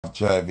of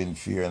driving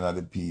fear in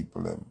the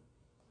people. Them.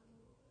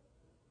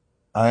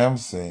 I am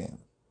saying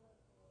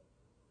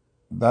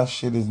that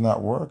shit is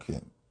not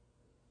working.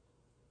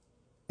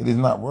 It is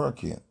not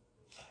working.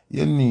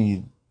 You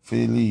need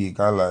to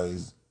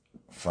legalize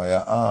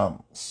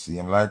firearm.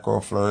 Same like how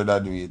Florida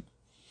do it.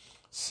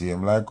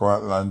 Same like how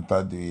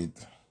Atlanta do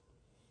it.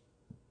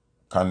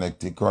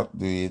 Connecticut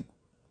do it.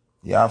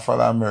 You have to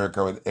follow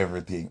America with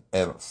everything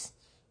else.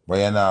 But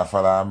you not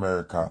follow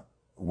America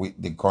with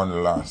the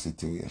gun law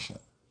situation.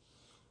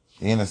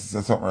 You know, there's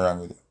something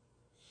wrong with it.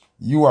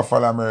 You have to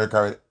follow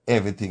America with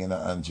everything in the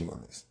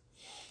Angeles.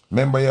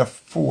 Remember you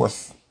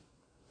force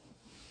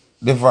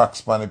the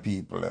vax on the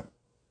people. Them.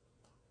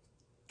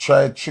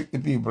 Try to trick the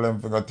people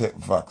them to go take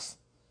vax.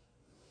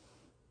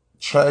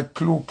 Try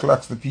Ku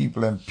Klux the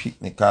people and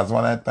picnic. Because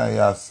one time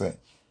you say,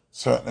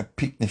 certain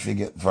picnic to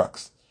get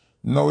vax.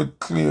 Now it's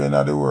clear in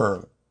the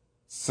world.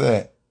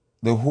 Say,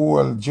 the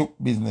whole juke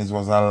business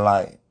was a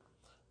lie.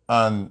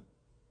 And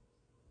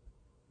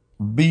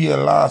be a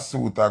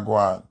lawsuit a go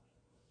on.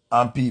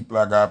 And people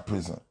are going to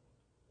prison.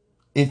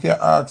 If you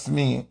ask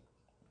me,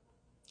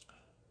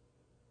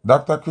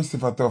 Dr.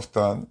 Christopher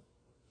Tufton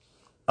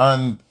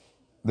and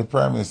the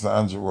Prime Minister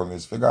Andrew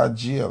Holness, they got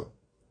jail.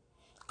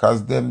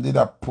 Because them did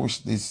a push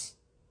this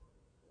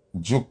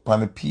joke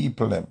on the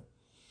people them.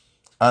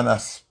 And I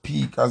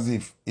speak as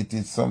if it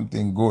is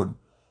something good.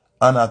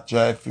 And I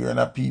drive fear in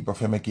the people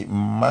to make it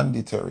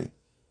mandatory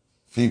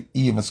for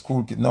even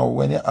school kids. Now,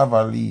 when you have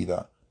a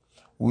leader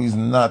who is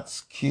not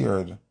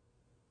scared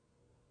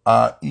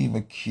or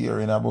even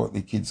caring about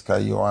the kids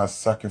because you want to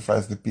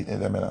sacrifice the people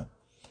them,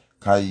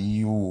 because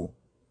you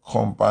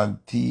come on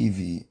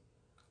TV,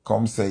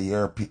 come say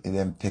you're pitting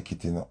them, take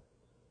it,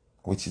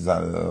 which is a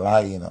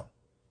lie,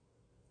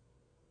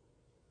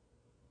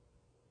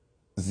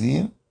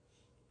 See?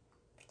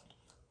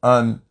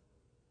 And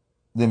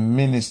the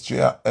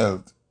Ministry of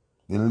Health,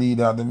 the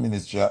leader of the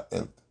Ministry of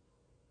Health,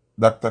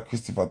 Dr.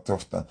 Christopher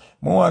Tufton,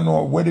 I want to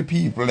know where the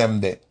people them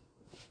there,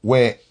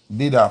 where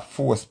did I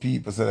force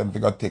people so them to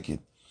go take it?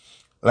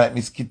 Like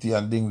Miss Kitty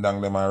and Ding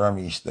Dong them and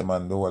Ramesh them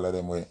and the whole of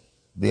them where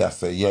they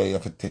say, yeah, you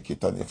have to take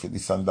it and you have to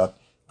this and that,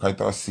 because it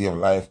will save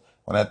life.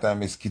 One that time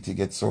Miss Kitty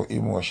gets so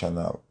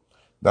emotional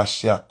that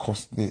she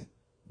cuss the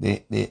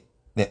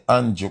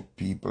unjoke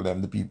people,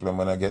 them, the people them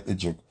when I get the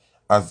joke,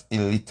 as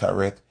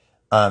illiterate,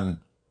 and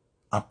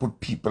I put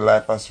people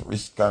life as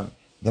risk and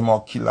them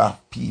all kill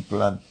off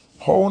people. And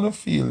how do you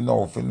feel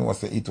now if you know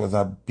say it was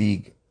a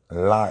big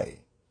lie?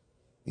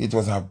 It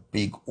was a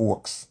big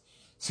hoax.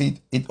 See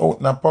it out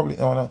in the public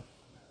now.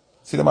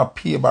 See them a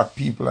pay back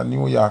people in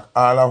New York,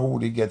 all of who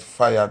they get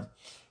fired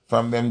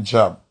from them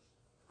job.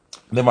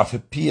 Them have to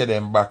pay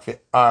them back for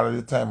all of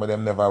the time where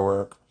them never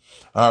work.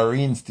 And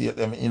reinstate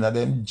them in a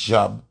them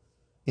job,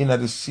 in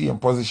the same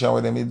position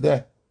where them is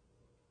there.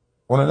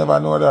 One never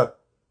know that.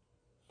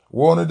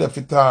 One of them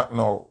fi talk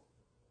now.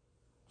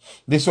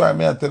 This why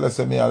me I tell us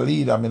me a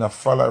leader, I'm in a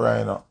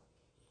follower,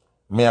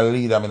 Me a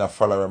leader, I'm in a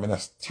follower, I'm in a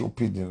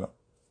stupid,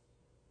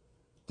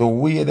 The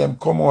way them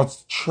come out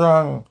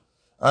strong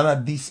and I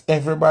diss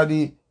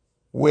everybody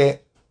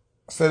where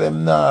say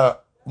them nah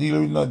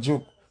deal with no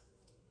joke.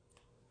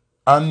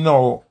 And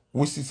now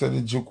we see say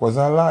the joke was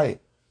a lie.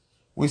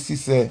 We see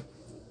say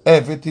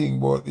everything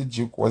but the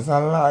joke was a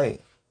lie.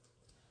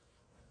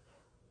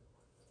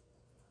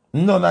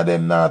 None of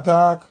them not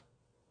talk.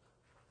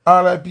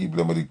 All the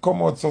people when they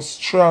come out so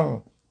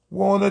strong.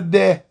 One of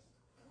them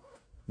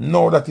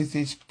know that it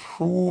is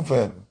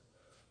proven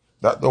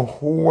that the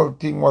whole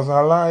thing was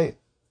a lie.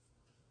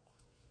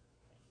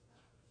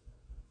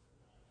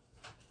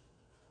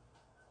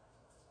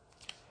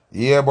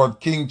 Yeah, but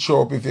King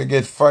Chop, if you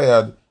get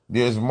fired,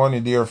 there's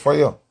money there for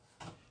you.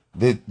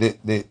 The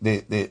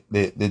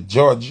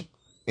judge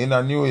in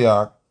New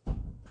York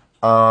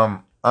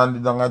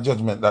handed down a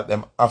judgment that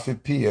them have to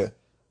pay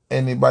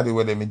anybody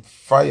where them in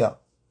fire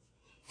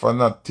for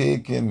not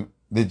taking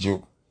the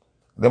joke.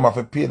 Them have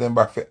to pay them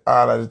back for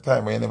all of the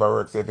time when you never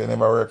work. So if you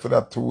never work for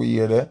that 2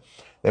 years there,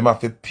 them have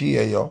to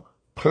pay you.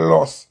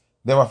 Plus,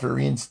 them have to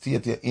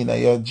reinstate you in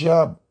your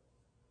job.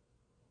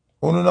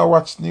 You don't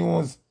watch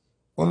news.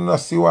 You don't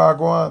see what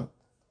go on.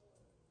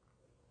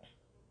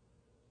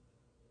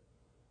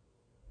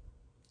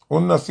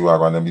 You don't see what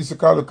go on. Them used to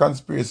call it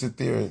conspiracy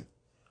theory.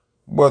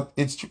 But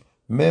it's true.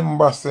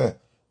 Remember, say,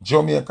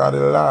 Jamaica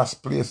the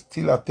last place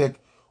still a take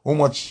how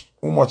much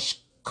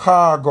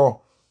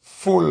cargo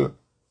full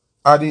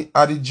of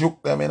the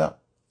joke them,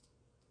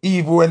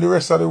 Even when the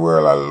rest of the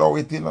world allow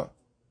it,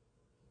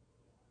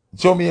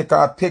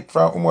 Jamaica take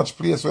from how much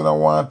place when I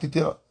want it,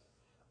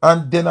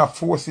 And then I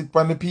force it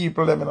on the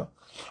people, them,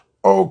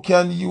 How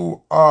can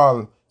you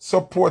all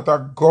support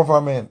a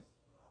government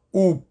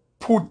who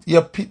put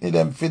your pitney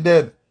them for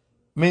dead?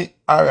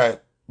 Alright,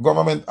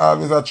 government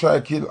always a try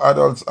kill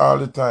adults all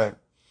the time.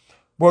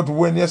 But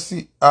when you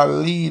see a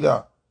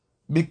leader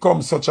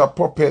become such a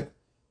puppet,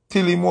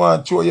 till him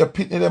want to throw your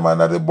pitney them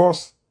under the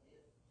bus.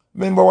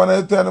 Remember when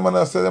I tell them and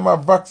I say them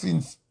have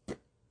vaccines.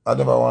 I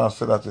never want to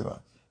say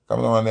that,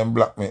 Come on, them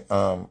block me,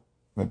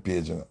 my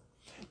page,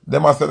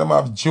 Them I say them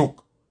have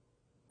joke.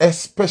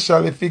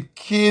 Especially for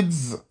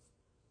kids.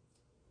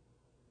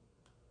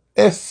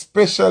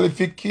 Especially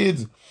for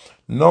kids.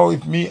 Now,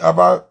 if me have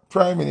a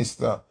prime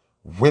minister,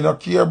 we don't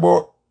care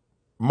about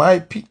my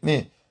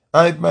pitney,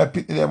 and if my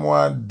pitney them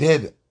want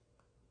dead,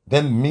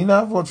 then me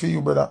not vote for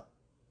you, brother.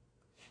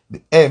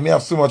 Hey, me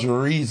have so much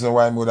reason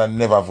why I would have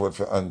never vote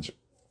for Andrew.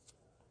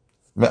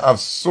 Me have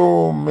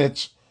so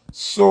much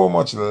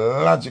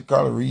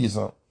logical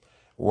reason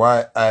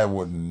why I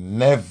would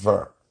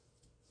never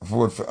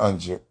vote for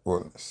Andrew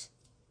Holness.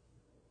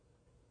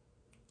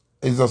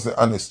 It's just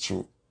the honest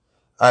truth.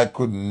 I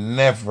could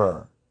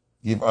never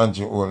give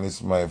Andrew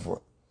Holness my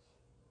vote.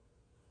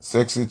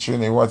 Sexy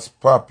Trini, what's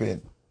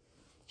popping?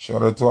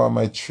 Shout out to all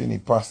my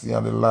Trini posse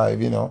on the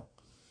live, you know.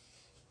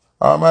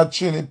 All my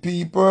Trini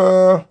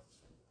people,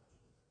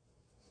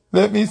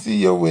 let me see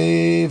you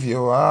wave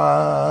your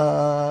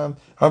hand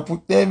and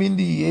put them in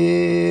the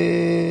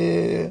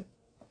air.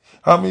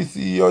 Let me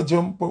see you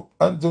jump up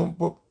and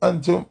jump up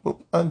and jump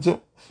up and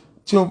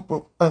jump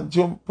up and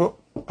jump up.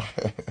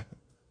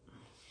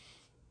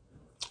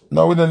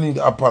 Now we don't need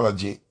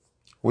apology.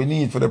 We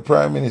need for the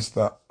Prime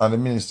Minister and the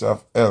Minister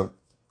of Health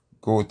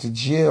go to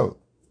jail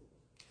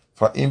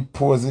for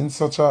imposing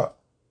such a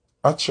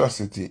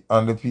atrocity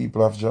on the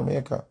people of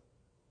Jamaica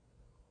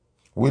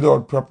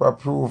without proper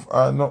proof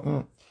or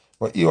nothing.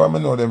 But you want me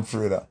know them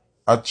further.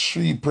 A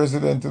 3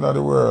 president in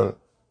the world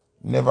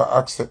never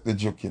accept the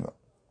joke, you know.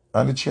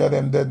 And the 3 of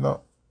them dead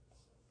now.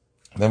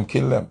 Them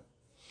kill them.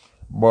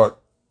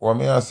 But what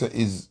me I say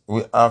is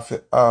we have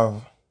to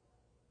have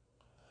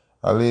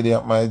a lady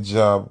at my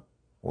job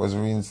was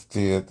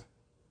reinstated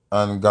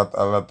and got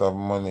a lot of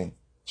money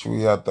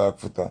through your attack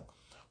Foota.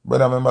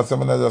 But I remember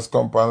saying I just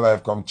come on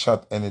live, come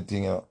chat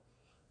anything, you know.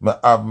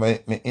 I have my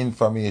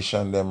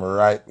information them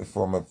right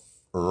before me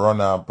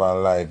run up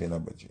on live, you know,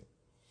 but you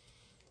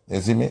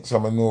see me? So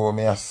I know what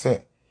I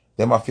say.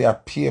 Them have to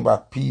pay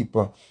back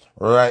people.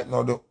 Right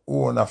now the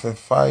owner for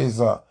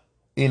Pfizer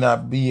in a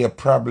be a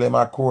problem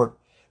at court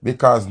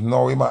because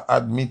now he might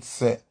admit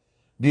say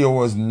there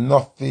was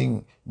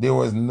nothing, there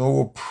was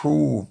no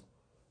proof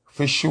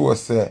for sure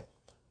say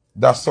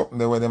that's something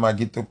that when they might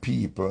get to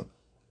people.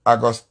 I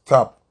got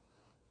stop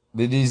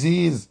the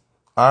disease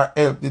or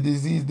help the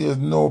disease. There's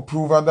no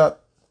proof of that.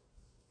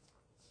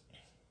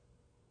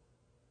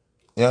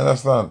 You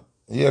understand?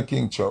 Yeah,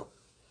 King Chuck.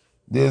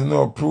 There's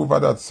no proof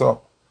of that,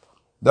 so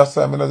that's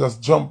why I'm gonna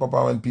just jump up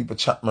and when people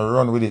chat, me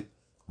run with it.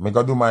 I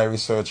gotta do my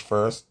research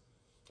first.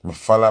 I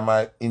follow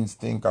my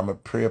instinct and I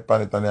pray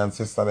upon it and the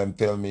ancestors them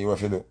tell me what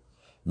to do.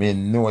 Me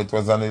know it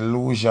was an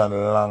illusion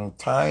a long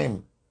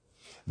time.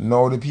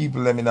 Now the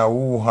people them in a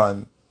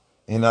Wuhan,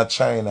 in a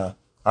China,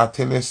 I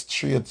tell you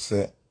straight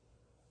say,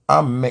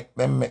 I make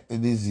them make the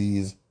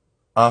disease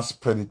and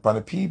spread it upon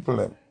the people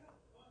them.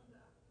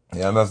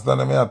 You understand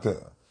what I tell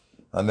you?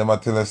 And them I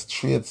tell you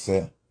straight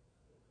say,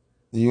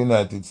 the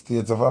United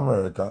States of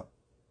America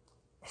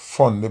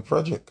fund the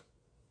project.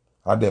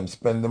 And them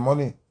spend the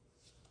money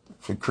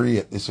to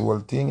create this whole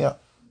thing, yeah.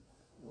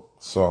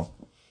 So,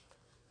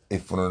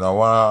 if you don't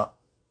want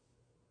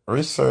to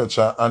research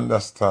and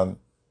understand,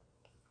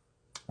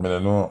 I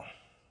don't know.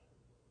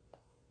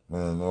 I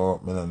don't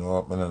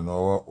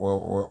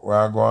know where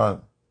I go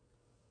on.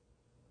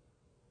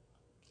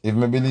 If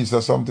me believe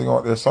there's something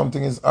out there,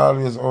 something is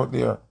always out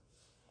there.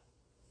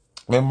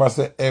 Remember,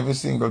 say every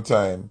single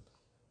time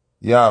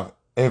you have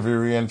every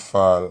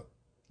rainfall,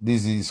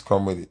 disease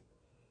come with it.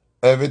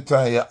 Every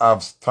time you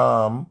have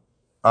storm,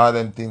 all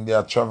them things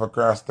they travel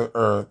across the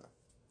earth,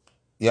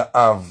 you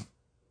have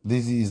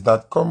disease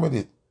that come with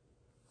it.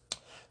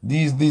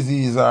 These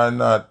diseases are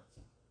not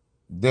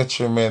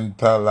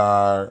detrimental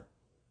or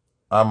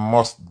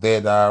must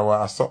dead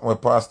or something will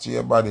pass through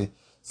your body.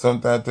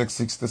 Sometimes it takes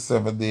 6 to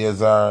 7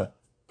 days or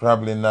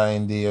probably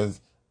 9 days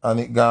and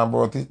it gone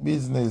about its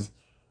business.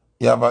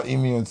 You have an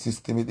immune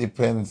system. It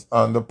depends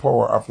on the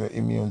power of your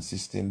immune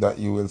system that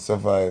you will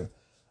survive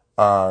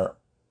or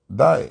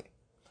die.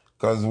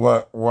 Because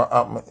what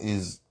happens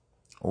is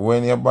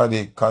when your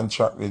body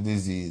contract the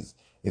disease,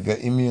 if your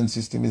immune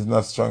system is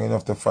not strong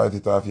enough to fight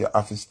it off, you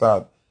have to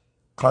start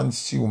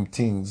consume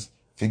things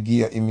to give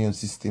your immune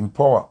system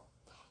power.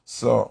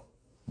 So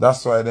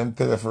that's why them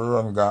tell you if you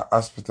run go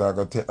hospital,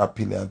 go take a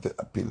pill and take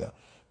a pill.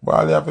 But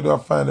all you have to do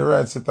is find the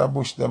right set of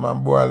bush them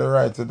and boil the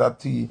right set of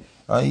tea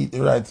and eat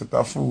the right set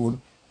of food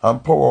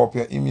and power up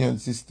your immune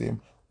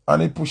system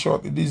and it push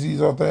out the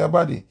disease out of your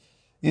body.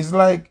 It's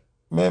like,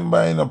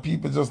 remember, you know,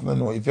 people just don't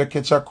know, if you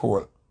catch a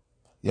cold,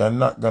 you're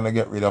not going to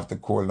get rid of the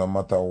cold no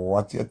matter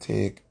what you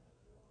take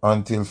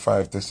until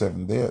 5 to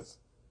 7 days.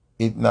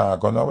 It not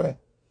gone away.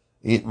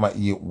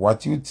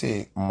 What you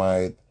take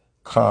might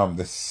calm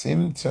the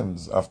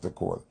symptoms of the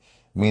cold,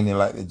 meaning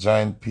like the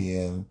joint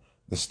pain,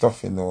 the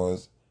stuffy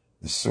nose,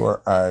 the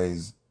sore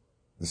eyes,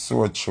 the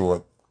sore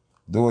throat.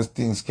 Those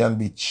things can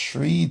be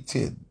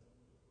treated.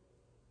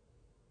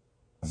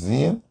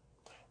 See?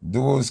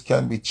 Those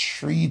can be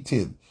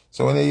treated.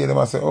 So when you hear them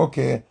I say,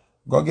 okay,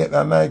 go get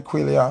a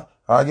NyQuil here,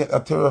 or get a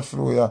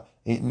Theraflu here,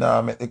 it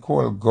now make the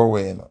cold go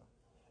away.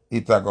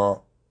 It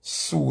go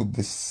soothe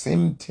the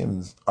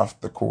symptoms of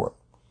the cold.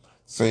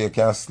 so you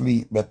can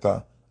sleep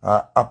better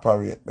or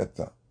operate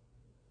better.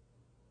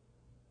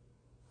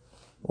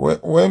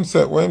 What him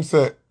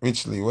say,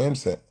 Richly, what him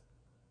say?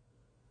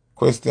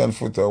 Question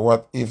Foota,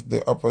 what if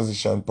the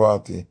opposition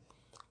party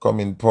come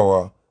in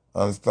power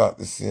and start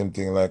the same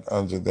thing like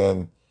Andrew,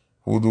 then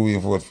who do we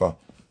vote for?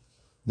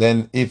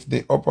 Then if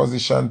the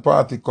opposition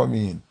party come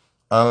in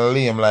and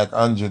lame like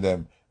Andrew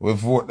them, we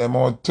vote them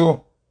out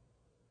too.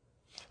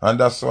 And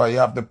that's why you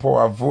have the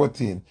power of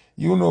voting.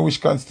 You know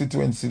which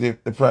constituency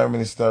the Prime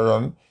Minister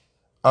run.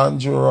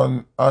 Andrew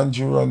run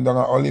down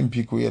an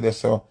Olympic way there,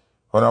 so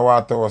on a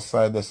Waterhouse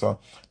side there, so.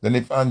 Then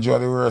if Andrew are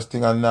the worst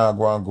thing and now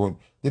go on good,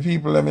 the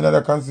people them in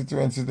other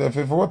constituencies there if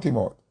vote him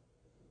out.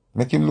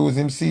 Make him lose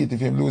his seat. If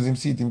him lose his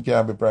seat, him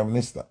can't be Prime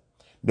Minister.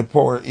 The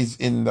power is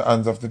in the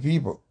hands of the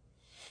people.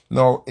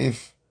 Now,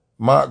 if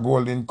Mark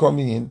Golding come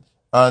in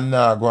and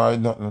now go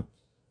on nothing,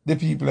 the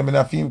people them in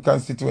a film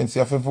constituency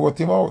have to vote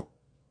him out.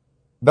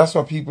 That's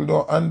why people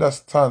don't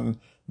understand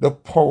the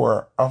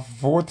power of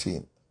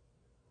voting.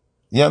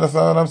 You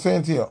understand what I'm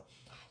saying to you?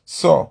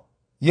 So,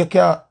 you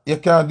can't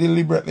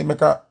deliberately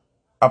make a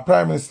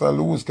Prime Minister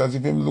lose, because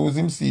if him lose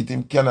his seat,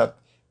 him cannot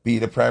be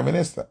the Prime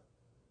Minister.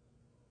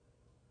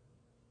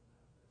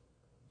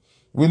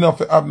 We not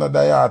have no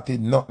diarrhea,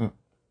 nothing.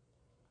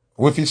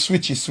 If you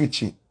switch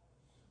it.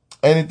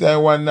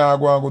 Anytime one now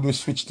go and go do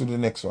switch to the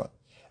next one.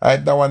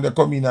 That one they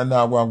come in and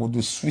now go and go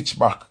do switch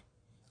back.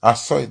 I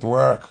saw it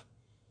work.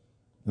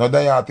 No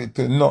diarrhea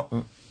to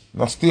nothing.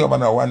 No stay up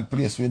in one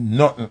place with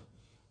nothing.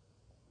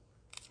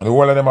 The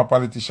whole of them are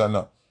politicians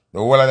now. The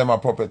whole of them are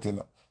puppet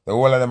now. The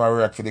whole of them are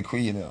work for the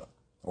Queen now.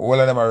 The whole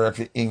of them are work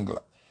for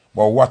England.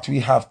 But what we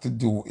have to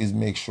do is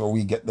make sure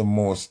we get the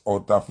most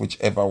out of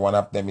whichever one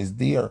of them is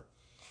there.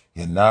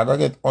 You're not going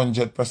to get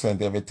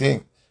 100%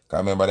 everything. Because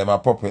remember, them are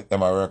puppet,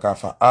 them are working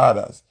for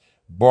others.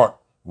 But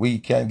we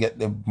can get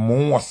the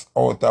most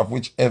out of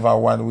whichever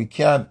one we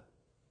can.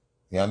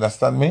 You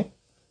understand me?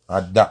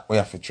 And that we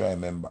have to try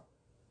and remember.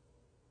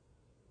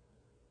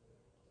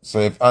 So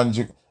if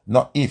Andrew,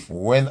 not if,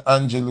 when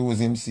Andrew lose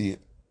him seat,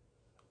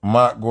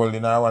 Mark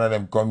Golding or one of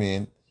them come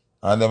in,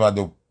 and them are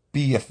the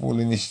peaceful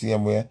in the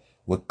same way,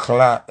 we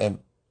clap them.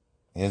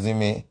 You see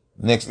me?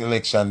 Next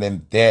election,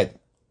 them dead.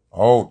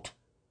 Out.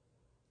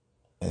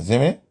 You see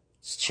me?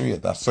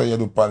 Straight. That's how you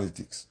do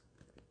politics.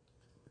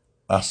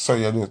 That's how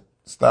you do.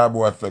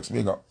 Starboy Flex,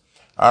 big up.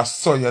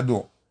 That's how you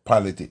do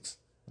politics.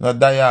 No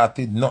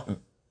diarrhea, nothing.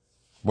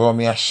 But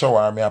me a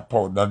shower, me a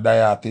powder. No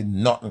diarrhea,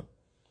 nothing.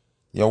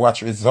 You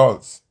watch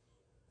results.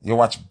 You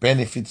watch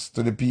benefits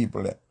to the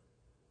people.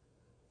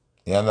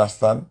 You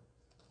understand?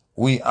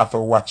 We have to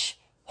watch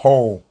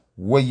how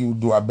what you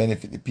do a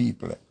benefit the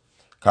people.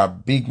 Because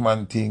big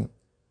man thing,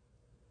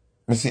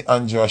 me see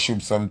Andrew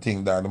shoot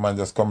something that the man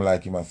just come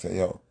like him and say,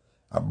 yo,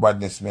 a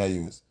badness may I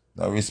use.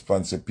 No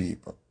response to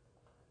people.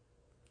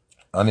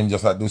 And him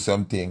just do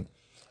something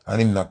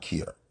and him not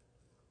care.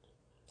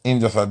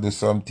 Him just do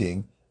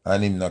something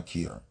and him not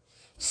care.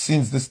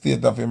 Since the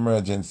state of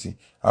emergency,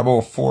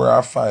 about 4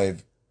 or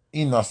 5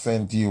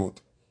 innocent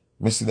youth,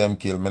 me see them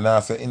kill. Me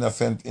not say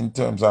innocent in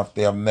terms of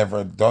they have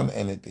never done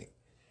anything.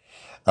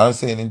 I'm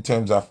saying in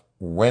terms of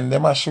when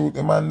them a shoot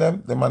the man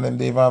them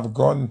they even have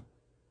gun.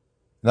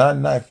 Not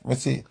knife.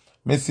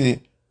 Me see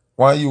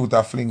one youth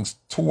a fling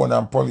stone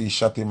and police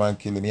shot him and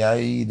kill him. Yeah,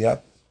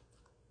 idiot.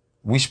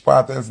 Which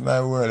part else in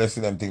the world I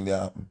see them thing they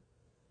happen?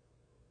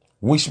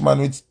 Which man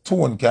with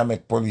stone can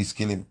make police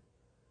kill him?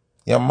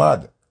 You're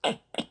mad.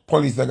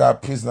 Police they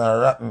got prisoner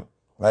rotten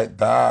like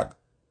dog.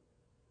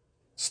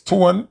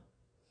 Stone.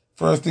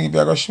 First thing if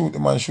you go shoot the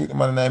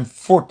man in his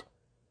foot.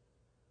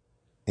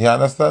 You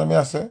understand me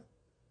I say?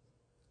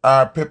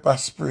 Or pepper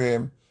spray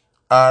him,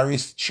 or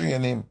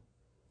restrain him.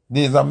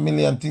 There's a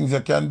million things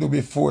you can do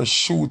before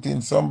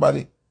shooting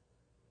somebody.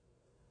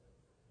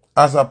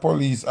 As a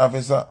police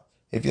officer,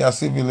 if you're a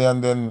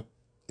civilian, then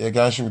you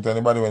can shoot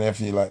anybody when you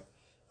feel like,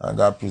 and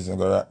go to prison,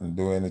 go rat and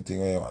do anything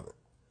you want to.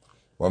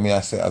 But me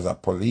I say as a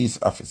police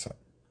officer,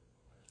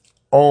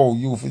 oh,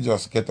 you fi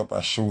just get up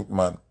and shoot,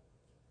 man.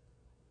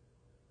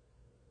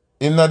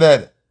 Him not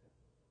dead.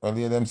 Well,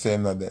 hear them say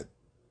him not dead.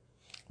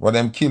 But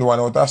them kill one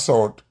out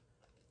assault.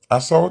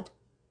 Assault?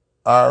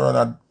 Or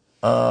run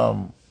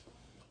a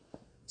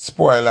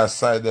spoiler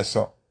side there,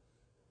 so.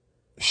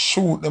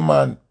 Shoot the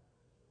man.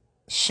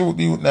 Shoot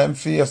the youth in them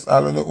face.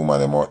 All of the woman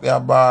them out there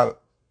ball.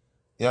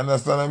 You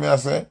understand what I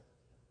say?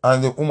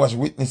 And the woman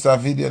witness a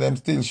video, them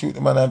still shoot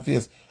the man in the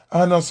face.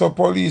 And also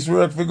police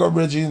work for go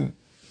bridging.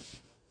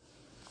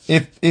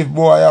 If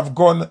boy have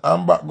gun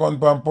and back gun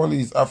from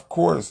police, of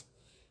course,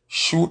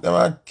 shoot them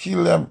and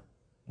kill them.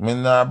 Me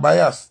not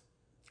bias.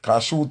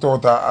 Cause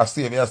shootout a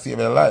save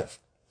your life.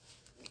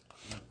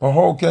 But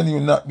how can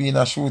you not be in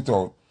a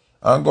shootout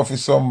and go for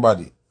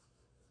somebody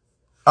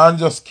and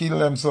just kill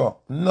them so?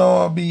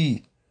 No,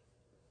 be.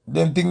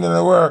 Them things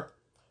don't work.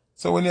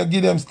 So when you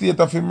give them state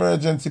of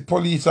emergency,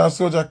 police and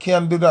soldier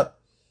can't do that.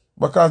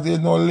 Because there's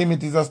no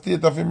limit, it's a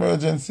state of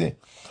emergency.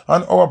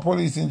 And our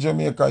police in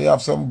Jamaica, you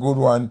have some good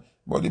one,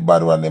 but the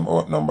bad one, them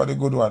outnumber the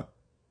good one.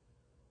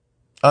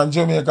 And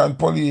Jamaican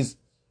police,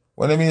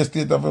 when they mean a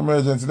state of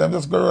emergency, them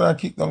just go around and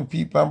kick down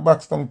people and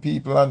box down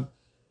people. And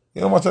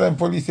you know much of them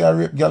police here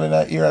rape girl in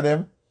the ear of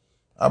them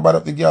and bad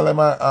up the girl them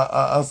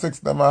and sex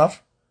them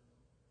off.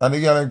 And the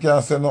girl them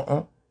can't say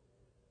nothing.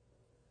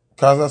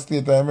 Cause of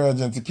state of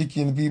emergency,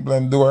 kicking people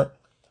in door.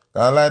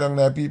 And lie down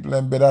there people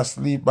in bed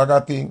asleep, bag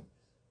of thing.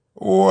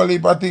 Whole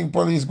heap of thing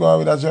police go on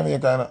with that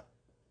Jamaica.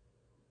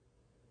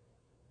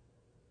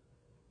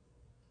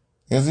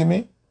 You see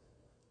me?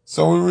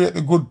 So we rate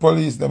the good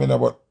police them,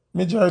 but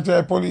majority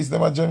of police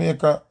them at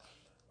Jamaica,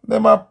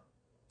 them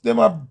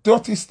have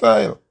dirty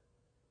style.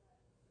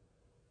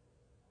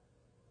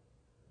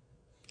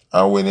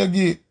 And when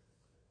you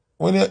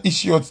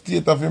issue a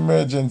state of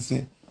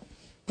emergency,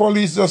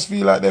 police just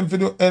feel like them to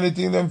do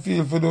anything them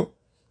feel for do.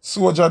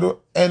 Soldier do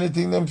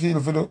anything them feel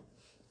for do.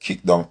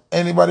 Kick down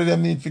anybody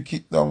them need to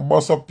kick down,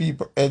 bust up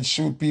people, head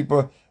shoot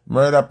people,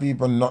 murder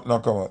people, not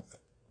come out.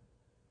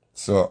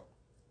 So,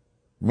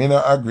 me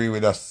not agree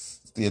with that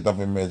state of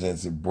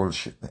emergency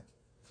bullshit.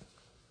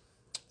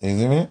 You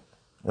see me?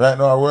 Right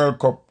now, a World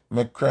Cup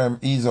make crime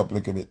ease up a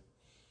little bit.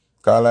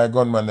 Cause like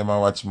gunman them a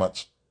watch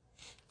match.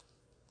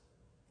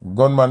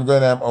 Gunman go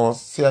in them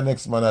house, see a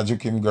next man a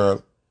juke him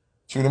girl.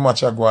 Through the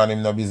match a go on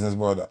him no business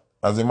border.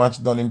 As the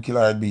match done him kill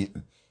her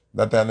beaten.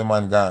 That time the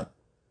man gone.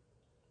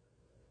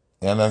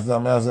 You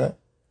understand me I say?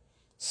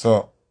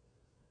 So,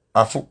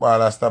 a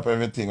footballer stop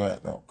everything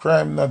right now.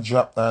 Crime not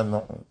drop down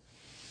nothing.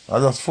 I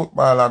just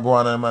footballer go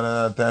on and man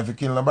another time to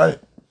kill nobody.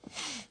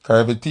 Cause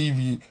every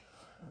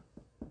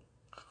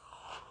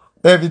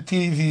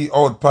TV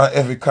out pa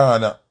every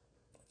corner.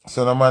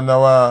 So no man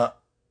now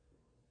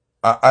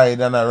I hide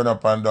and I run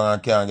up and down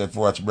and can't get to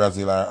watch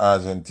Brazil or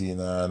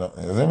Argentina or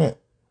nothing. You see me?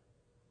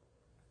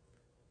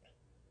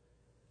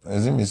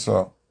 You see me?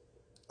 So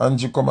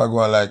Andrew come and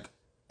go and like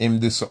him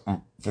do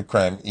something for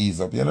crime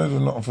ease up. You don't do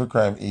nothing for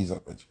crime ease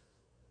up.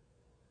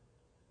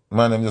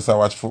 Man, him just a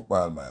watch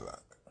football, my lad.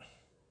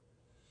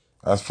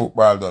 As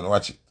football done,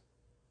 watch it.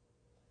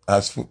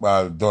 As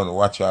football done,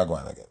 watch you go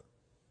on again.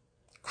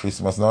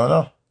 Christmas now,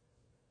 no?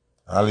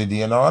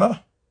 Holiday now, no?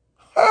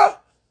 Ha!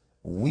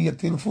 Wait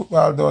till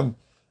football done.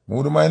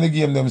 Who don't mind the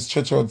game them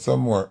stretch out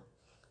some more.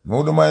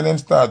 Who don't mind them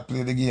start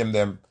play the game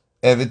them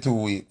every 2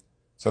 weeks.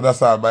 So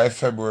that's all by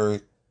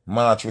February,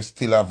 March we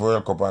still have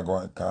World Cup and go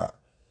and call.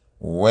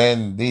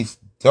 When this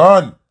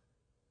done,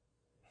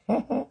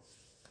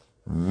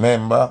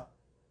 remember,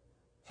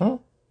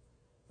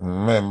 remember,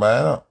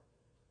 you know?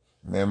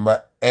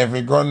 Remember,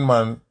 every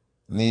gunman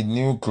need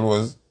new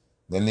clothes.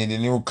 They need the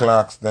new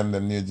clocks, they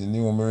need the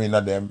new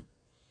marina them.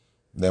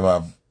 Them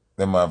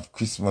have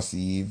Christmas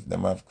Eve,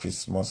 them have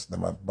Christmas,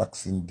 them have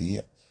Boxing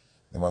Day,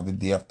 them have the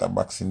day after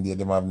Boxing Day,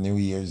 them have New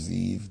Year's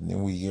Eve,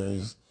 New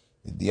Year's,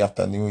 the day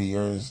after New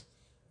Year's,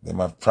 them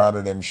have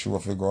Prada them show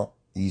figure,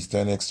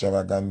 Eastern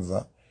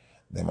Extravaganza,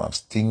 them have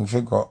Sting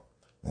figure.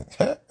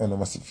 And they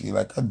must feel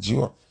like a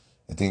joke.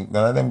 You think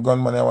none of them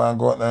gunmen want to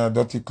go out in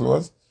dirty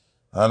clothes?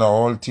 And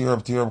all tear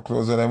up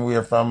clothes that them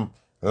wear from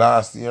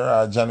last year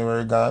or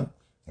January gone.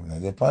 Them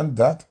not depend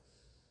that.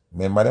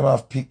 Remember them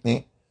have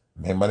picnic.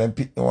 Remember them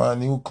picnic want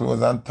new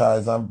clothes and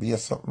ties and beer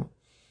something.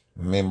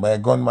 Remember a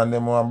gunman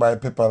them want buy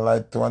pepper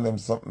light to and them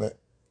something. Like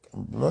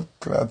blood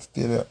clot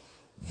stay there.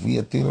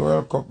 Wait till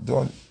World Cup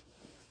done.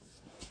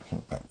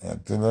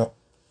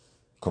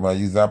 Come and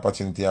use the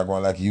opportunity of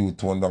going like you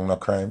tone down the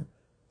crime.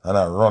 And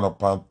I run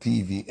up on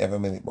TV every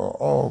minute, but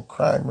oh,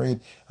 crime rate.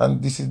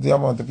 And this is the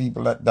amount of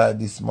people that died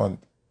this month.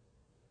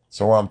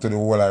 So I'm to the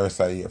whole rest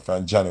of the year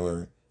from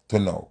January to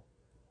now.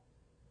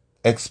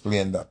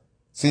 Explain that.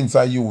 Since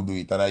I you do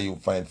it and I you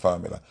find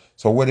formula.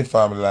 So where the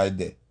formula is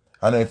there?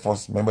 And then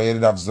first, remember you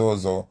did have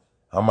Zozo.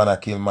 A man a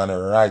kill man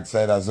right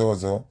side of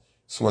Zozo.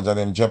 Soldier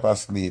them jump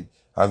asleep.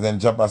 As them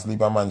jump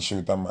asleep, a man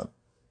shoot a man.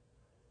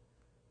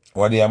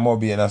 Or they are more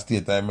be in a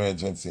state of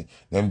emergency.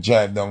 Them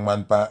drive down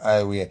man per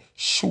highway,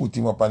 shoot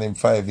him up on him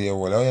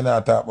 5-year-old. How you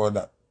not talk about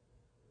that?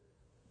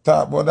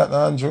 Talk about that,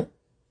 Andrew.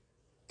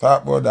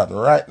 Talk about that.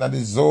 Right now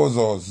the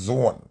Zozo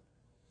zone.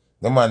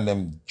 The man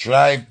them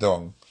drive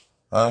down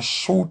and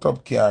shoot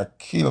up car,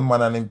 kill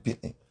man and him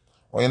pitney.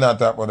 How you not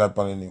talk about that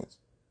on the news?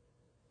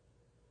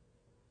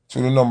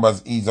 So the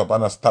numbers ease up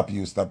and stop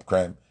you, stop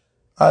crime.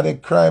 Are the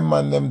crime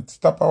man them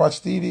stop and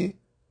watch TV?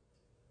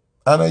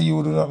 And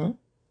you do nothing?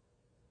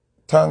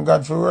 Thank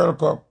God for World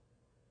Cup.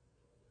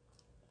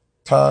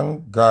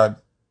 Thank God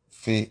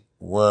for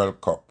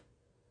World Cup.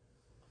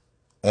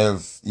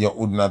 Else you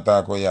would not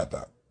talk what you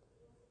talk.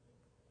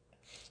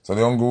 So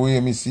the only way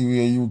me see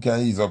where you can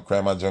ease up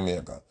crime at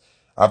Jamaica.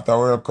 After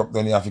World Cup,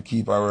 then you have to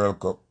keep a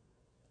World Cup.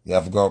 You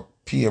have to go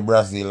pay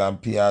Brazil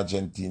and pay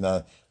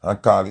Argentina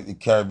and call it the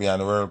Caribbean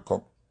World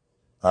Cup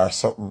or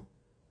something.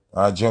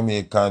 Or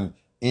Jamaica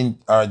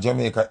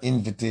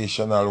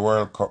Invitational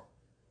World Cup.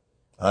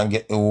 And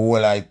get the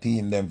whole I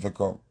team them to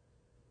come.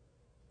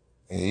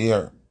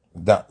 Here,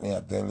 that me I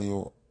tell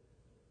you.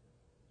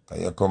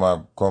 You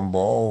come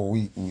oh,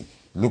 we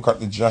look at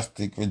the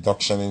drastic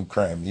reduction in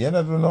crime. You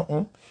don't do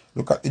nothing.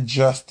 Look at the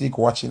drastic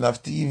watching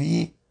of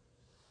TV.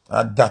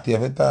 And that you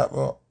ever talk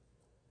about.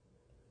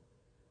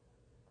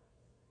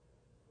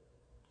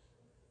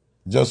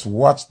 Just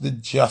watch the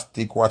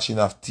drastic watching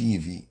of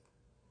TV.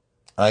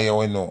 And you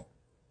will know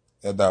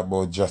that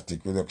about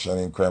drastic reduction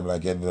in crime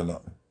like you do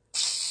nothing.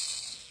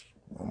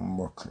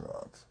 Oh,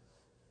 God.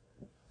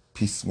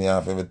 Piss me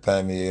off every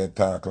time you hear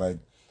talk like,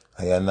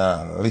 I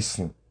not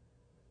listen.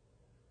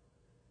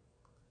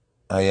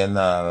 I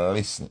not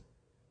listen.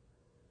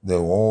 The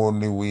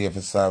only way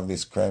to solve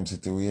this crime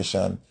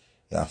situation,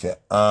 you have to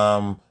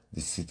arm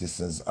the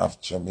citizens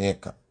of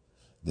Jamaica.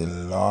 The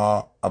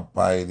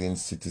law-abiding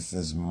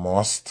citizens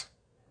must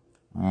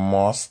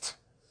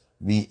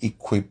be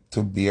equipped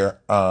to bear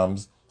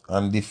arms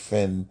and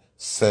defend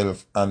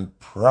self and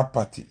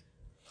property.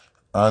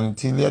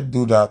 Until you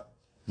do that,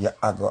 you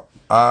are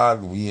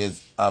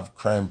always have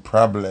crime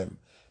problem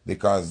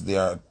because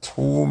there are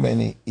too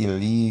many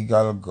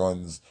illegal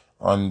guns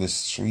on the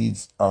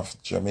streets of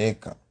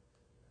Jamaica.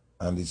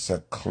 And it's a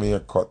clear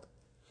cut.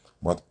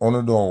 But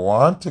only don't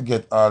want to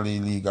get all the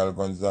illegal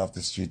guns off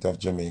the street of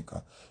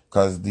Jamaica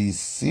because these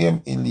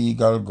same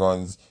illegal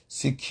guns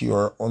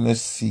secure on a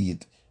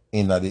seat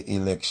in the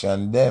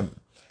election them.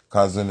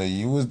 Because when they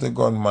use the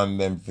gunman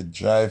them to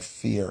drive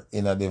fear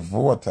in the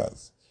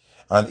voters.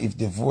 And if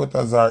the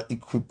voters are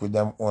equipped with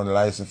them own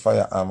license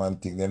firearm and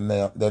things,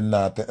 they're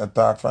not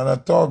attack from the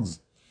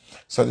thugs.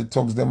 So the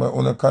thugs them are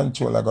under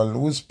control are gonna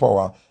lose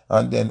power,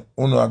 and then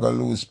uno are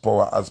gonna lose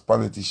power as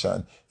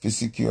politician to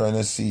secure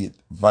a seat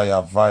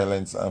via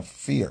violence and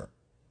fear.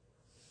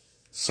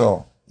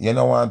 So you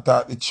don't want to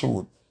talk the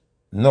truth.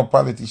 No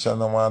politician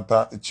don't want to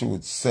talk the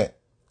truth. Say,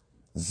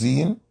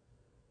 Zine,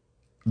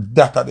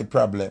 that are the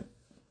problem.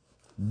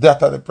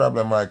 That are the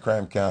problem why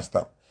crime can't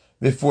stop.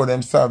 Before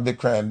them solve the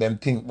crime, them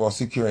think about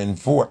securing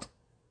vote,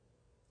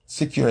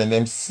 securing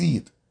them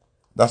seat.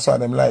 That's why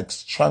them like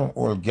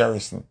stronghold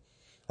garrison.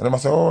 And they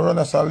must say, oh, run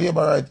us a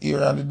labor right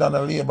here and they done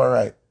a labor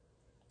right.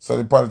 So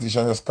the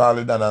politician just call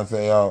it down and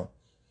say, yo,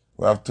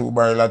 we have 2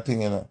 barrel of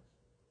thing, you know.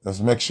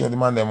 Just make sure the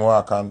man them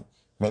walk and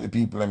make the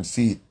people them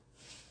see it.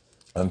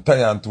 And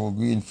tie on 2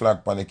 green flag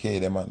on the K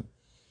them and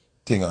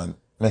thing and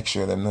make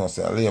sure them know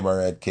say a labor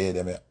right K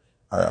them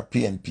or a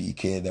PNP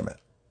K them.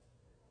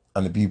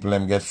 And the people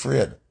them get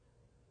afraid.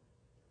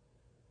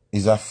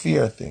 It's a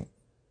fear thing.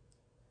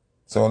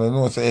 So when you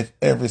know say if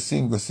every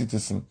single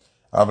citizen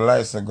have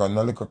license gun,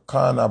 no little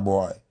corner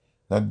boy,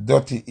 no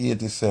dirty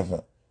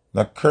 87,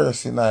 no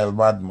cursing Nile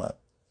bad man,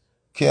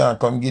 can't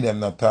come give them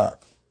no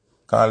talk.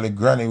 Call the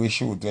granny we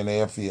shoot in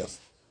your face.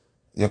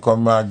 You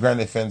come my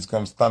granny fence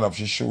come stand up,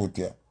 she shoot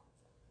you.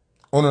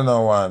 Uno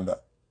no want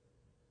that.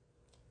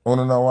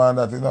 Uno no want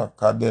that, you know,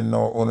 because they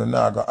know uno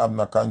not gonna have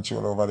no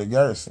control over the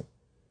garrison.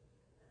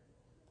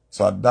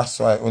 So that's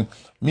why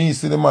me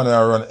see the man who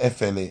run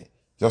FLA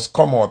just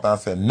come out and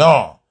say,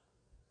 no,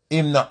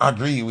 him not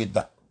agree with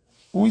that.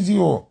 Who is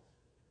you?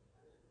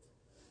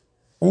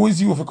 Who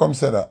is you if you come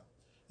say that?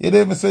 You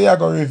don't even say you're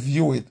going to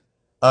review it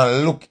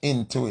and look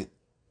into it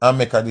and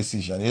make a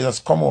decision. You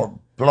just come out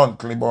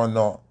bluntly, but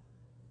no.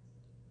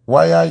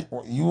 Why are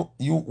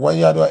why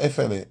you do a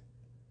FLA?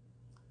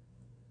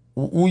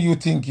 Who you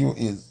think you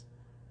is?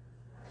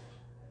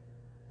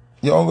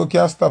 You only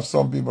can stop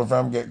some people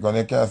from getting gun.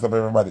 You can't stop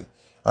everybody.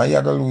 And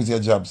you're going to lose your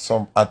job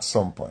at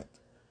some point.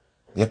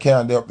 You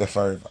can't be up there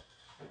forever.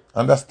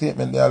 And that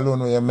statement there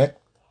alone when you make,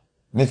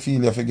 me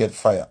feel you get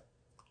fired.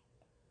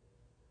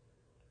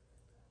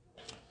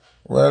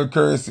 Well,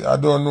 Kirsty, I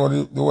don't know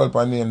the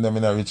whole name them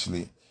in a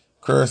richly.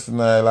 Kirsty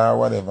Nile or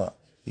whatever.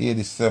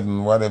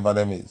 87, whatever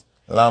them is.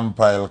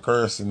 Lampile,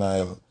 Kirsty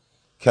Nile,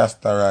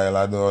 Castor Isle,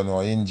 I don't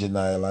know. Engine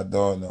Isle, I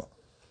don't know.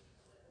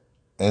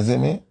 You see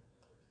me?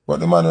 But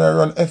the man who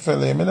run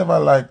FLA, me never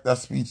like that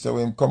speech that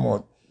when him come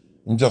out,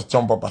 him just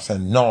jump up and say,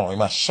 no, he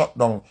must shut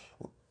down.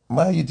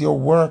 Man, you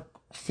work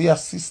for your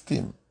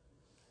system.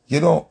 You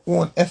don't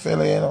own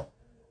FLA, you know.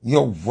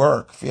 You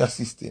work for your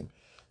system.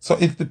 So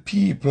if the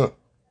people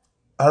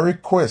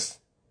request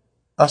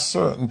a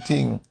certain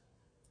thing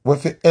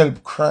with to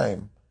help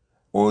crime,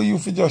 or you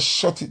fi just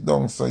shut it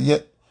down, so you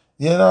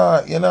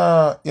know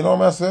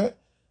what I say?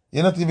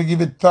 You not even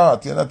give it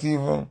thought, you not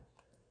even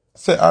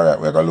say, alright,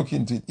 we're gonna look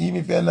into it. Even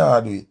if you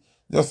not do it,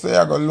 just say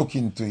you're gonna look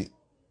into it.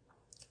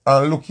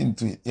 And look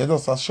into it. You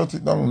just shut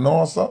it down,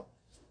 no, sir.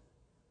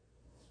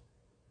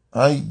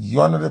 And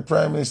you are not the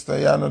Prime Minister,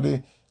 you are not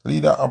the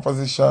leader of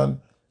opposition,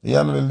 you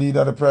are not the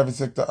leader of the private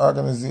sector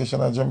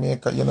organization of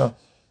Jamaica, you know.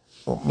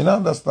 But me not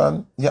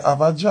understand, you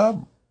have a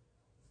job.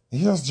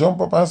 You just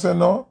jump up and say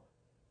no.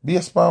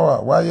 Base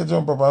power, why you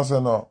jump up and say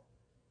no?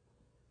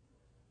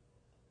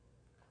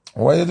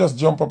 Why you just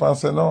jump up and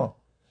say no?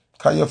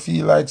 Because you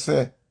feel like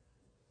say,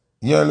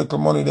 your little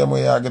money them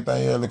where you get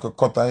and your little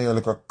cut and your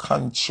little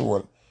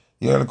control,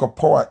 your little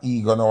power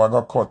ego now I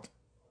got cut.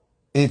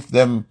 If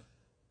them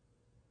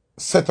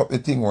set up the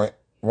thing where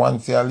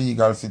once you're a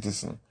legal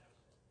citizen,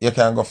 you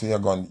can go for your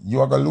gun. You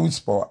are going to lose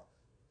power.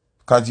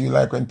 Because you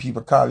like when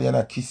people call you and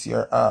I kiss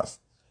your ass.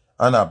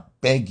 And I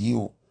beg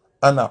you.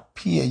 And I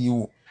pay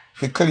you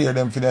to clear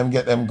them for them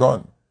get them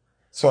gun.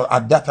 So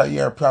that are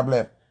your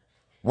problem.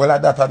 Well,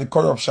 that are the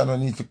corruption that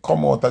need to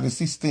come out of the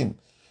system.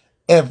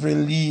 Every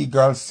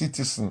legal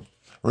citizen,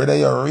 whether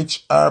you're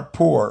rich or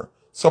poor,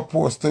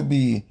 supposed to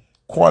be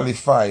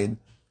qualified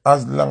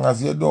as long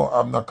as you don't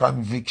have no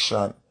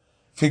conviction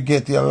to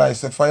get your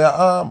license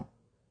firearm.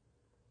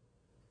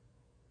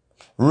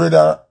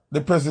 Whether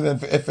the president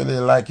for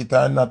FLA like it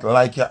or not,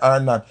 like it or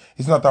not,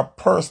 it's not a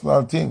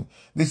personal thing.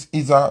 This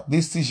is a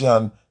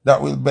decision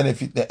that will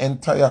benefit the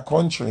entire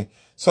country.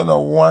 So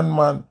now one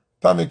man,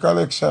 Tommy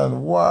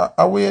collection, what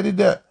away did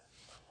that?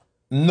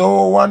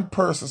 No one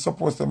person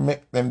supposed to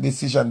make them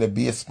decision the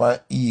based on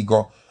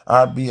ego,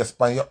 or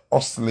based on your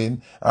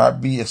hustling, or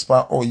based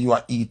on how you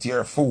are eat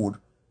your food.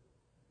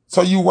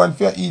 So you want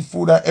to eat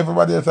food and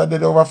everybody else are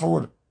dead over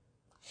food.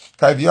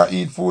 Because if you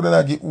eat food and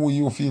I get who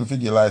you feel for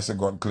your license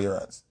gun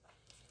clearance.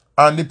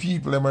 And the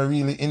people them are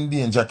really in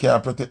danger,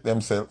 can't protect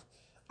themselves.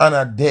 And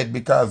are dead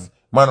because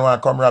man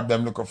want to come rob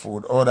them look for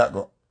food. How that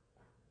go?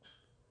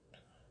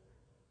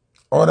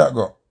 How that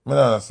go? I don't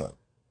understand.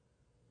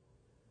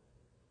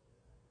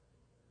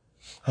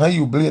 And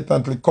you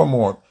blatantly come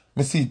out,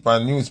 me see it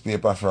on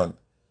newspaper front.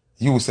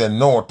 You say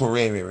no to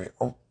Ray.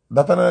 Oh,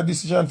 that another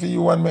decision for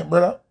you and me,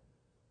 brother?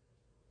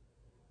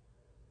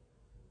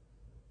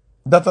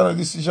 That's another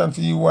decision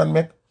for you and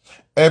make.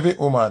 Every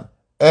woman,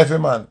 every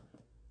man,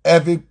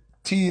 every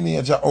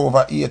teenager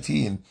over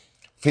 18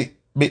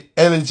 be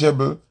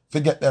eligible to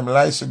get them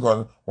license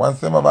gun. Once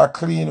them have a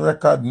clean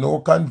record, no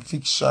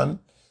conviction,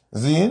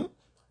 zine,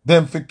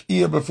 them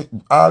able to,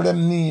 all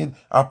them need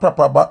a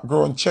proper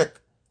background check.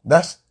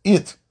 That's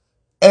it.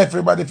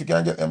 Everybody if you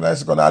can get them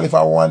license gun, all if a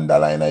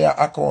 $1 in your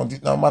account,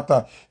 it no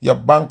matter. Your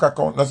bank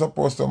account not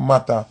supposed to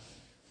matter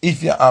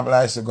if you have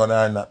license gun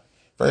or not.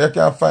 So you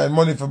can find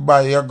money to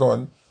buy your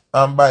gun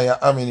and buy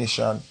your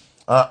ammunition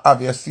and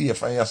have your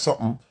safe and your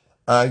something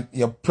and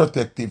your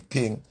protective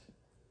thing.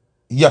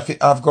 You have to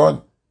have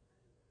gun.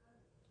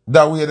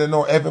 That way they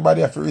know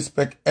everybody have to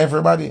respect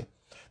everybody.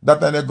 That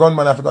time the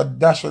gunman have to go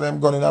dash with them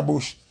gun in a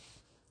bush.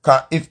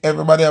 Because if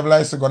everybody have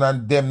license gun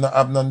and them not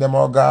have none, them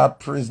all go to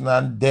prison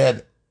and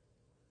dead.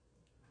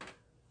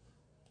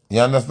 You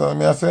understand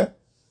what I say?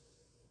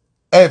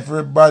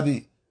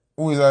 Everybody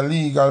who is a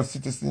legal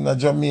citizen in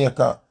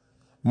Jamaica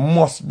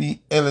must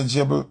be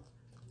eligible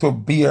to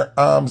bear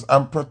arms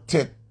and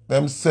protect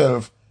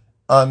themselves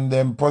and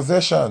them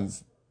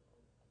possessions.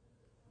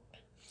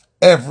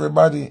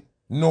 Everybody,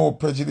 no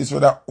prejudice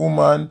whether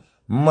woman,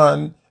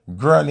 man,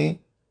 granny,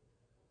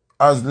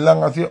 as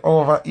long as you're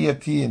over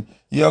 18,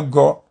 you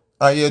go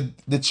and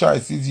the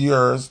choice is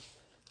yours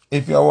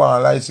if you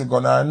want a license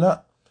gun or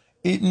not.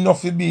 It not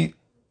to be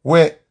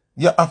where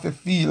you have to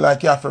feel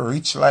like you have to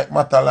reach like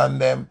Matalan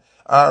them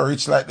or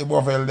reach like the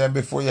Bovel them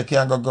before you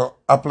can go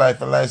apply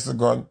for license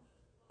gun.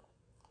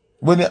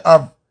 When you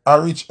have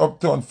a rich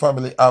uptown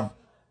family have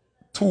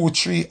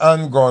 2-3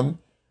 handgun,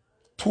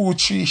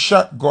 2-3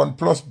 shotgun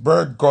plus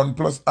bird gun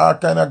plus all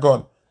kind of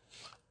gun.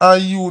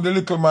 And you, the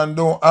little man,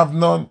 don't have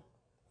none.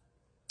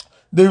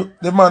 The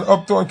man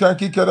uptown can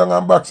kick you down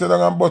and box you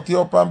down and butt you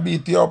up and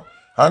beat you up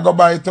and go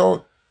buy it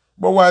out.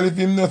 But while if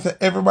him know say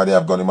everybody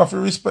have gun, him have to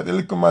respect the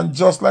little man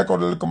just like how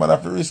the little man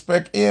have to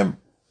respect him.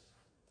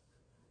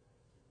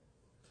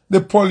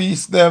 The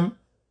police them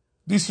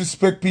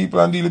disrespect people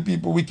and deal with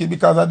people wicked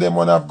because of them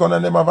one have gun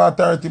and them have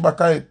authority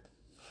back at it.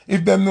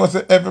 If them know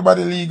say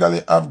everybody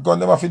legally have gun,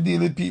 them have to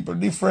deal with people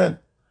different.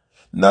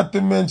 Not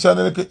to mention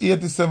the little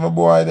 87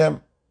 boy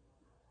them.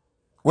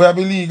 We have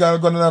illegal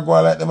gun and I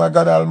go like them a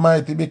God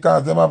Almighty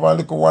because them have a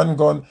little one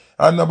gun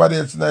and nobody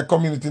else in the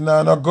community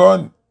now no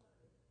gun.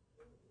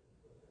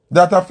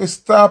 That have to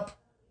stop.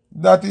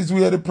 That is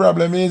where the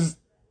problem is.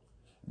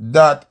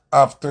 That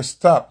have to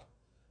stop.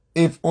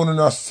 If you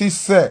no see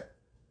say,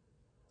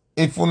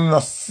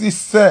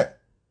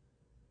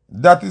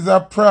 that is a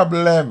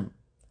problem.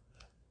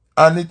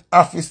 And it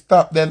have to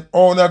stop, then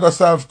how you go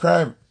solve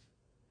crime?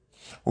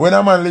 When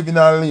a man live in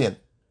a lane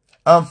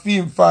and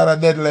feel father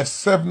dead left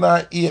 7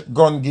 or 8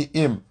 gun give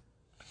him.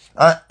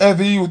 And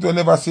every youth will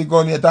never see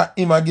gun yet, and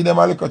him and give them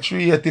a little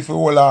 380 for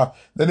all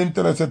off. Then him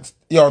tell us,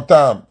 yo,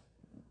 Tom,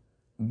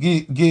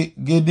 give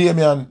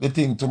Damian the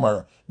thing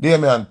tomorrow.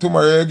 Damian,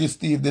 tomorrow you give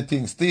Steve the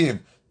thing. Steve,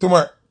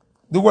 tomorrow,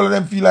 the whole of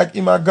them feel like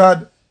him a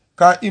God,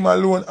 because him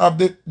alone have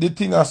the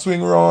thing a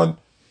swing round.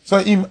 So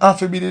him have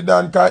to be the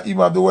done, because him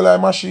have the whole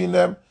of machine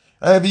them.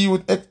 And every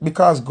youth,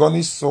 because gun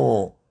is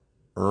so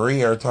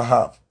rare to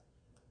have.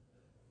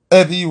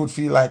 Every youth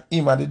feel like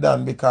him are the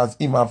done because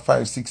him have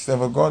 5, 6,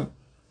 7 gun.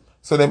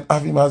 So them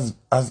have him as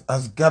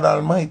God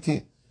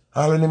Almighty.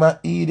 All of them are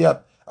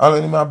idiot. All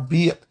of them are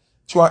bait.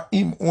 Try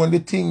him own the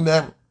thing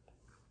them.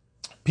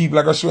 People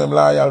are going to show him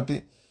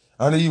loyalty.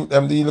 And the youth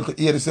them, the look at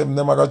 87,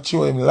 them are going to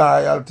show him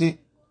loyalty.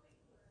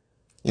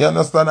 You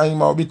understand? And him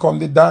will become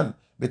the done.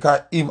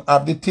 Because him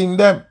have the thing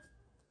them.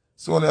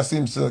 So when you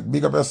seems to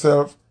big up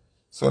yourself,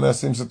 so when you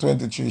seems to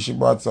 23, she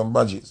bought some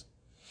badges.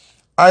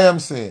 I am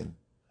saying,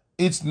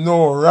 it's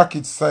no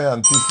rocket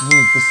scientist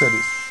need to say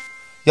this.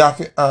 You have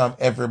to arm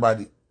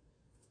everybody.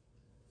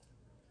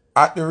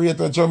 At the rate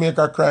of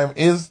Jamaica crime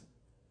is,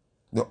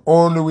 the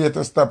only way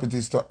to stop it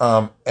is to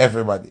arm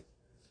everybody.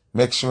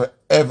 Make sure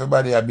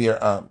everybody are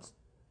bear arms.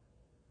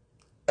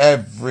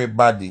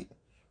 Everybody.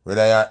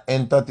 Whether you're an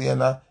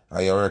entertainer,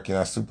 or you work in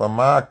a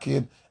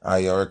supermarket, or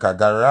you work a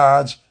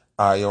garage,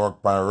 or you work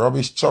on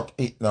rubbish truck,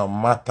 it no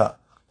matter.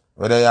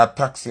 Whether you're a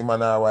taxi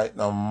man or what, it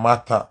no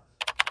matter.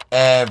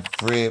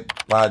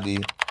 Everybody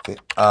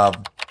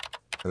have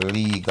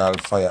legal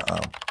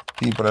firearm.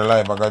 People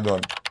alive are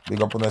done.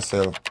 Big up on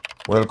yourself.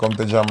 Welcome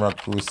to Jamrock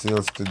Crew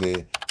Sales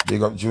today.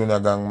 Big up Junior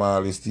Gang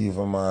Marley,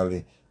 Stephen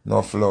Marley.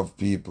 Enough love,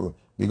 people.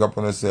 Big up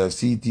on yourself.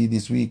 CT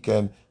this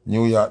weekend.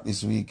 New York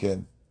this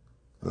weekend.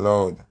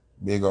 Lord.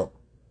 Big up.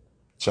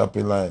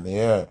 Choppy line.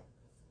 Yeah.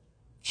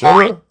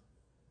 Sure.